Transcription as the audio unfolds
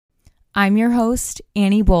I'm your host,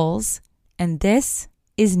 Annie Bowles, and this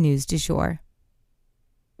is News du Jour.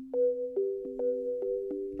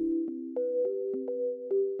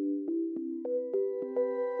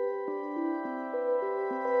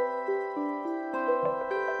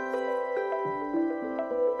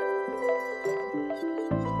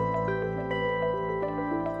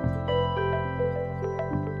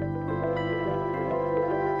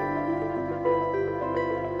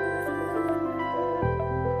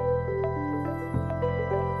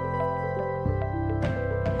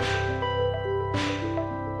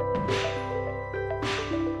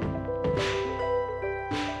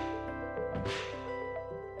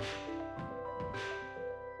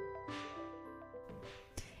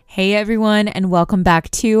 Hey everyone, and welcome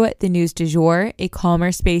back to the News du Jour, a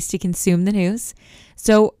calmer space to consume the news.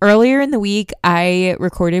 So earlier in the week, I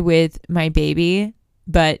recorded with my baby,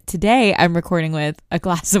 but today I'm recording with a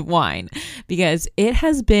glass of wine because it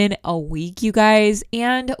has been a week, you guys.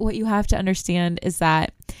 And what you have to understand is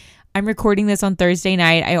that I'm recording this on Thursday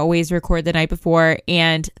night. I always record the night before,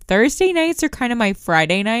 and Thursday nights are kind of my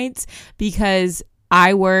Friday nights because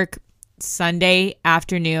I work Sunday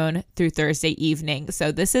afternoon through Thursday evening.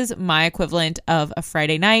 So this is my equivalent of a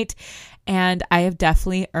Friday night, and I have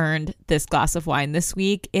definitely earned this glass of wine this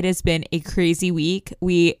week. It has been a crazy week.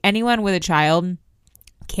 Anyone with a child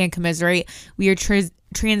can commiserate. We are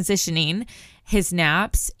transitioning his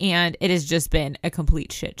naps, and it has just been a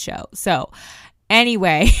complete shit show. So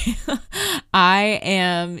anyway, I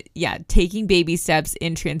am, taking baby steps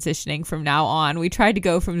in transitioning from now on. We tried to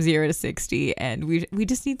go from 0 to 60, and we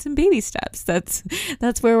just need some baby steps. That's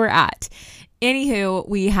where we're at. Anywho,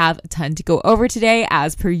 we have a ton to go over today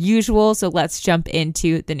as per usual, so let's jump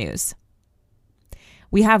into the news.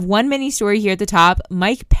 We have one mini story here at the top.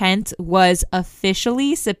 Mike Pence was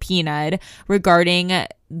officially subpoenaed regarding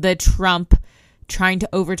the Trump trying to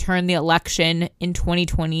overturn the election in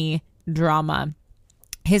 2020 drama.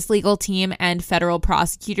 His legal team and federal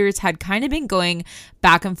prosecutors had kind of been going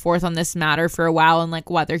back and forth on this matter for a while and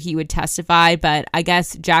whether he would testify, but I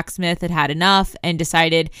guess Jack Smith had enough and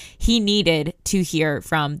decided he needed to hear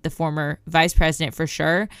from the former vice president for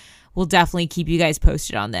sure. We'll definitely keep you guys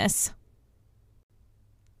posted on this.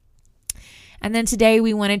 And then today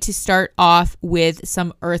we wanted to start off with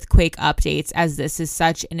some earthquake updates, as this is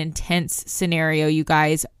such an intense scenario. You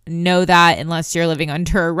guys know that unless you're living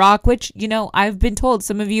under a rock, which, I've been told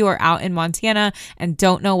some of you are out in Montana and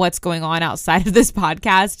don't know what's going on outside of this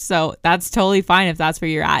podcast. So that's totally fine if that's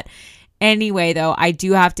where you're at. Anyway, though, I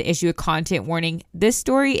do have to issue a content warning. This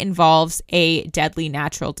story involves a deadly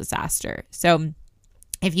natural disaster. So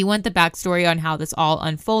if you want the backstory on how this all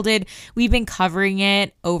unfolded, we've been covering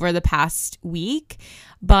it over the past week.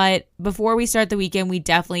 But before we start the weekend, we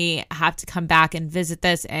definitely have to come back and visit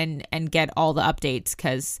this and get all the updates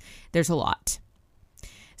because there's a lot.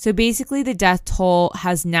 So basically, the death toll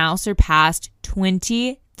has now surpassed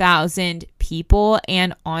 20,000 people.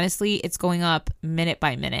 And honestly, it's going up minute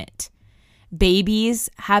by minute. Babies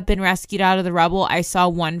have been rescued out of the rubble. I saw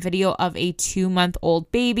one video of a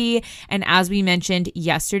 2-month-old baby. And as we mentioned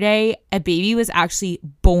yesterday, a baby was actually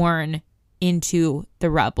born into the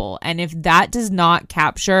rubble. And if that does not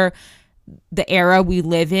capture the era we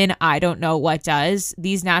live in, I don't know what does.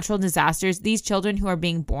 These natural disasters, these children who are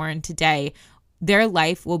being born today, their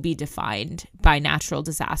life will be defined by natural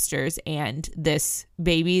disasters, and this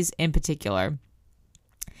babies in particular.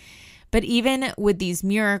 But even with these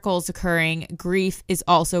miracles occurring, grief is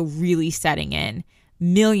also really setting in.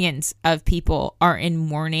 Millions of people are in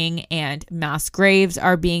mourning and mass graves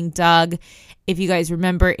are being dug. If you guys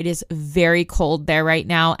remember, it is very cold there right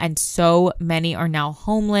now, and so many are now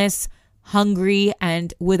homeless, hungry,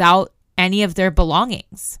 and without any of their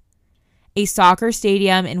belongings. A soccer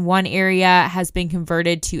stadium in one area has been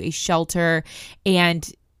converted to a shelter,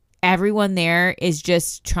 and everyone there is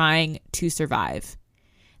just trying to survive.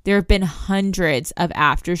 There have been hundreds of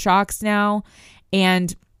aftershocks now,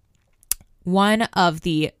 and one of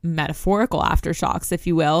the metaphorical aftershocks, if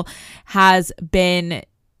you will, has been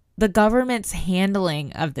the government's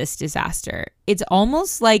handling of this disaster. It's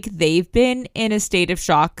almost like they've been in a state of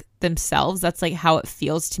shock themselves. That's how it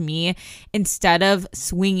feels to me, instead of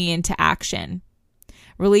swinging into action.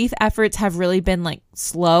 Relief efforts have really been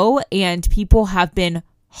slow, and people have been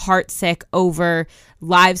heartsick over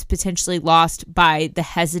lives potentially lost by the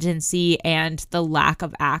hesitancy and the lack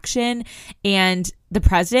of action. And the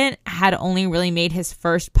president had only really made his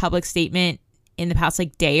first public statement in the past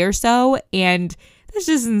day or so, and that's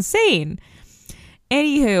just insane.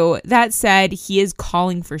 Anywho, that said, he is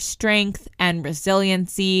calling for strength and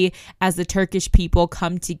resiliency as the Turkish people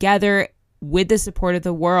come together with the support of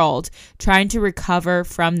the world, trying to recover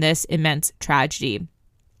from this immense tragedy.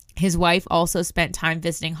 His wife also spent time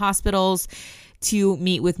visiting hospitals to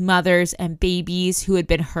meet with mothers and babies who had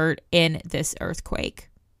been hurt in this earthquake.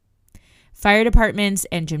 Fire departments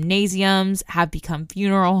and gymnasiums have become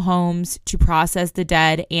funeral homes to process the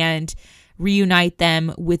dead and reunite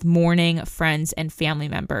them with mourning friends and family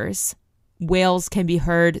members. Wails can be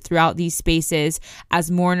heard throughout these spaces as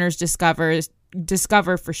mourners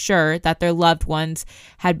discover for sure that their loved ones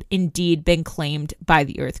had indeed been claimed by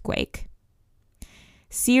the earthquake.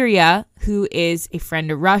 Syria, who is a friend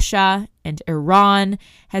of Russia and Iran,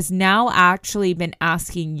 has now actually been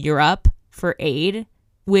asking Europe for aid,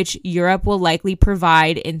 which Europe will likely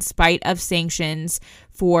provide in spite of sanctions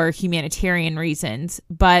for humanitarian reasons.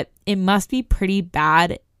 But it must be pretty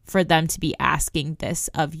bad for them to be asking this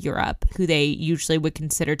of Europe, who they usually would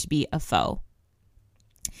consider to be a foe.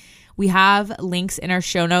 We have links in our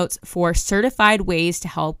show notes for certified ways to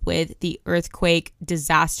help with the earthquake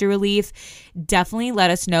disaster relief. Definitely let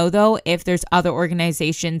us know, though, if there's other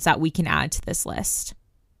organizations that we can add to this list.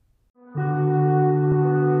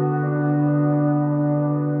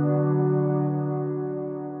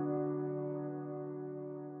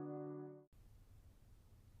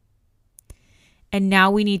 And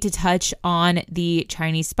now we need to touch on the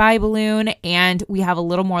Chinese spy balloon, and we have a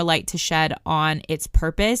little more light to shed on its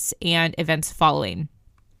purpose and events following.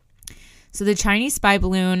 So the Chinese spy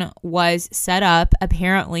balloon was set up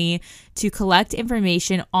apparently to collect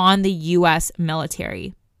information on the U.S.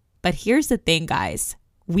 military. But here's the thing, guys.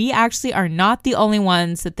 We actually are not the only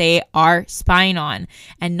ones that they are spying on.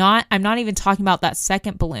 And I'm not even talking about that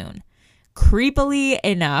second balloon. Creepily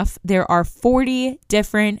enough, there are 40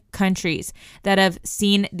 different countries that have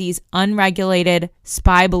seen these unregulated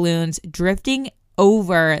spy balloons drifting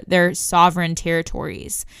over their sovereign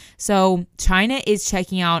territories. So China is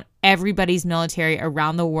checking out everybody's military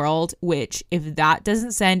around the world, which if that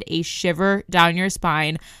doesn't send a shiver down your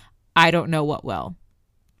spine, I don't know what will.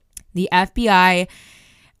 The FBI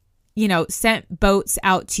sent boats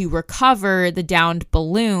out to recover the downed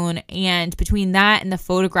balloon. And between that and the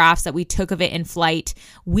photographs that we took of it in flight,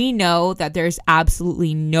 we know that there's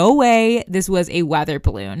absolutely no way this was a weather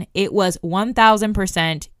balloon. It was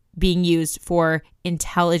 1000% being used for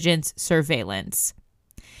intelligence surveillance.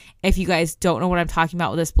 If you guys don't know what I'm talking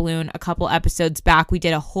about with this balloon, a couple episodes back, we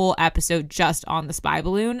did a whole episode just on the spy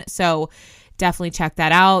balloon. So definitely check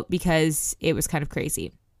that out because it was kind of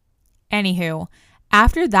crazy. Anywho,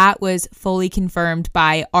 after that was fully confirmed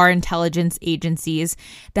by our intelligence agencies,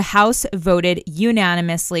 the House voted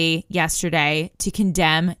unanimously yesterday to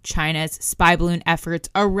condemn China's spy balloon efforts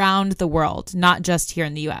around the world, not just here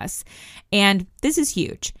in the US. And this is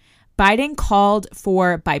huge. Biden called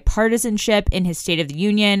for bipartisanship in his State of the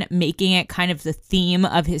Union, making it kind of the theme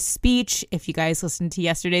of his speech, if you guys listened to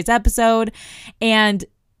yesterday's episode. And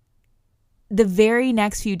the very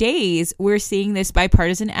next few days, we're seeing this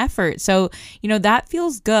bipartisan effort. So, that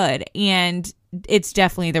feels good, and it's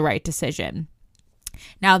definitely the right decision.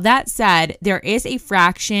 Now, that said, there is a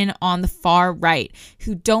fraction on the far right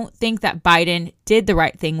who don't think that Biden did the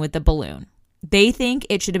right thing with the balloon. They think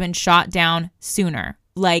it should have been shot down sooner,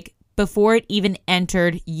 like before it even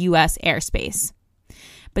entered U.S. airspace.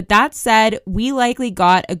 But that said, we likely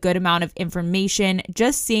got a good amount of information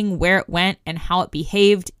just seeing where it went and how it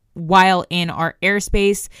behaved while in our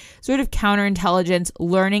airspace, sort of counterintelligence,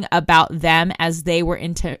 learning about them as they were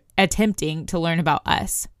attempting to learn about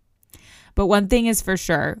us. But one thing is for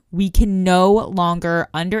sure, we can no longer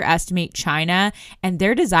underestimate China and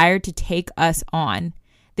their desire to take us on.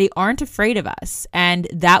 They aren't afraid of us, and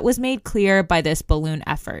that was made clear by this balloon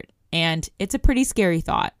effort. And it's a pretty scary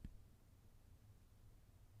thought.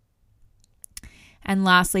 And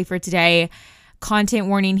lastly for today, content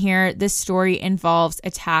warning here, this story involves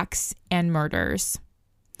attacks and murders.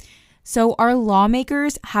 So our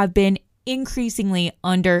lawmakers have been increasingly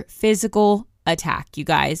under physical attack, you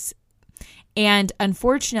guys. And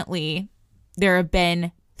unfortunately, there have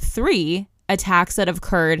been 3 attacks that have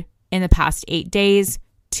occurred in the past 8 days,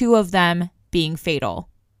 2 of them being fatal.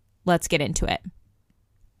 Let's get into it.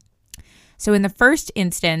 So in the first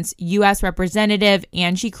instance, U.S. Representative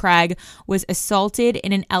Angie Craig was assaulted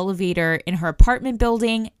in an elevator in her apartment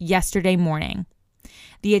building yesterday morning.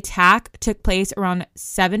 The attack took place around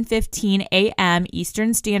 7:15 a.m.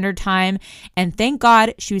 Eastern Standard Time, and thank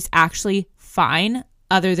God she was actually fine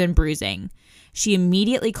other than bruising. She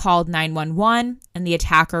immediately called 911 and the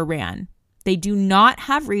attacker ran. They do not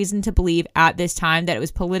have reason to believe at this time that it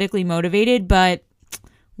was politically motivated, but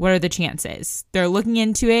what are the chances? They're looking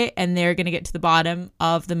into it and they're going to get to the bottom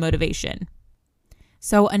of the motivation.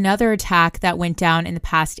 So another attack that went down in the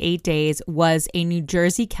past 8 days was a New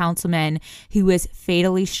Jersey councilman who was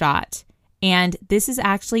fatally shot. And this is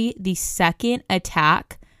actually the second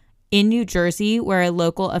attack in New Jersey where a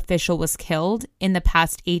local official was killed in the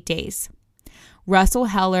past 8 days. Russell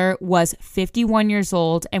Heller was 51 years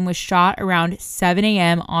old and was shot around 7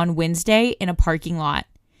 a.m. on Wednesday in a parking lot.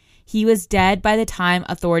 He was dead by the time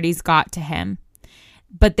authorities got to him.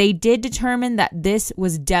 But they did determine that this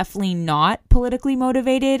was definitely not politically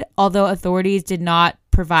motivated, although authorities did not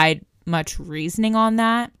provide much reasoning on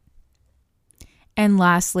that. And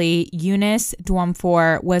lastly, Eunice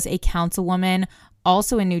Dwumfor was a councilwoman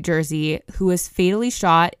also in New Jersey who was fatally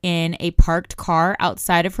shot in a parked car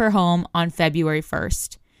outside of her home on February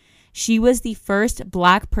 1st. She was the first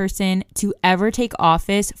Black person to ever take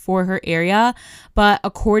office for her area, but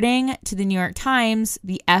according to the New York Times,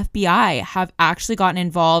 the FBI have actually gotten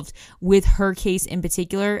involved with her case in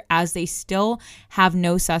particular, as they still have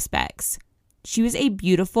no suspects. She was a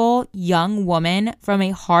beautiful young woman from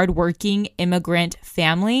a hardworking immigrant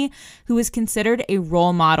family who was considered a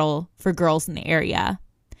role model for girls in the area.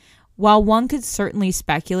 While one could certainly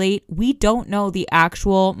speculate, we don't know the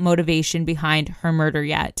actual motivation behind her murder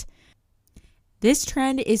yet. This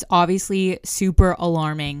trend is obviously super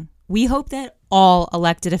alarming. We hope that all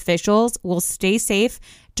elected officials will stay safe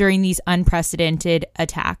during these unprecedented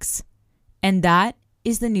attacks. And that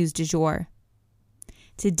is the news du jour.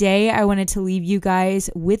 Today, I wanted to leave you guys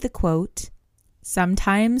with a quote.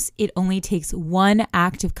 Sometimes it only takes one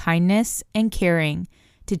act of kindness and caring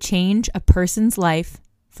to change a person's life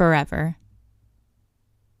forever.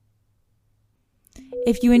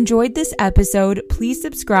 If you enjoyed this episode, please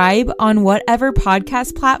subscribe on whatever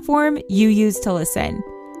podcast platform you use to listen.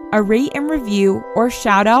 A rate and review or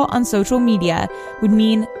shout out on social media would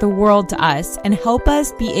mean the world to us and help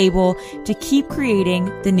us be able to keep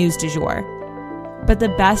creating the news du jour. But the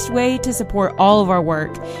best way to support all of our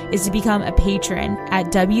work is to become a patron at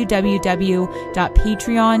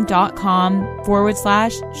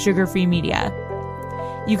www.patreon.com/sugarfreemedia.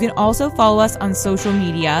 You can also follow us on social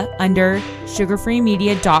media under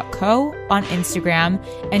sugarfreemedia.co on Instagram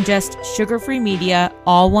and just sugarfreemedia,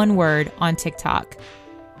 all one word, on TikTok.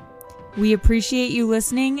 We appreciate you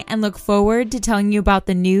listening and look forward to telling you about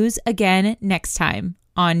the news again next time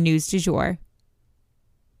on News du Jour.